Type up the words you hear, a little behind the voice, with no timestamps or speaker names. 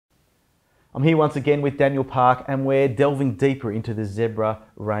I'm here once again with Daniel Park and we're delving deeper into the Zebra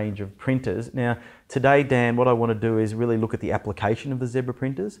range of printers. Now today, Dan, what I want to do is really look at the application of the Zebra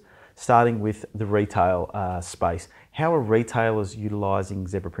printers, starting with the retail space. How are retailers utilising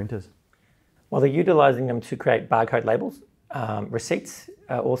Zebra printers? Well, they're utilising them to create barcode labels, receipts,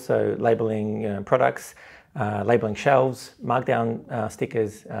 also labelling products, labelling shelves, markdown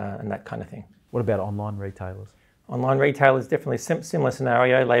stickers and that kind of thing. What about online retailers? Online retail is definitely a similar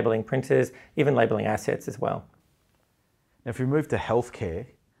scenario, labelling printers, even labelling assets as well. Now, if we move to healthcare,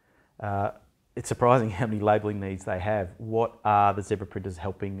 it's surprising how many labelling needs they have. What are the Zebra printers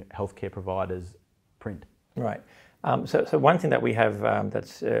helping healthcare providers print? Right. So one thing that we have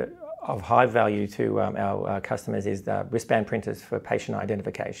that's of high value to our customers is the wristband printers for patient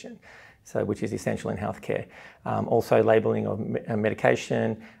identification, so which is essential in healthcare. Also labelling of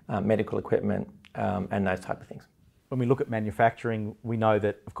medication, medical equipment, and those type of things. When we look at manufacturing, we know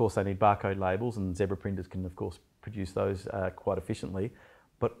that, of course, they need barcode labels, and Zebra printers can, of course, produce those quite efficiently.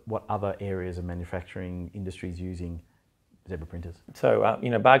 But what other areas of manufacturing industries using Zebra printers? So,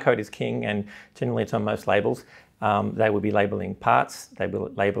 barcode is king, and generally it's on most labels. They will be labelling parts, they will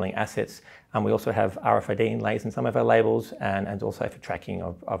be labelling assets, and we also have RFID inlays in some of our labels, and also for tracking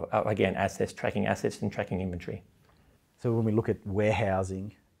of again, assets, tracking assets and tracking inventory. So when we look at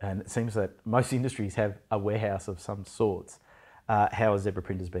warehousing, and it seems that most industries have a warehouse of some sorts, how are Zebra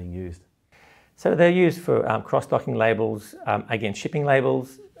printers being used? So they're used for cross-docking labels, again, shipping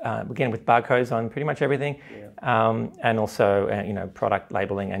labels, again with barcodes on pretty much everything, and also product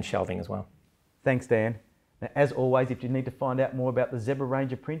labelling and shelving as well. Thanks, Dan. Now, as always, if you need to find out more about the Zebra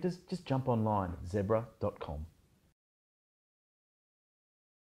range of printers, just jump online, zebra.com.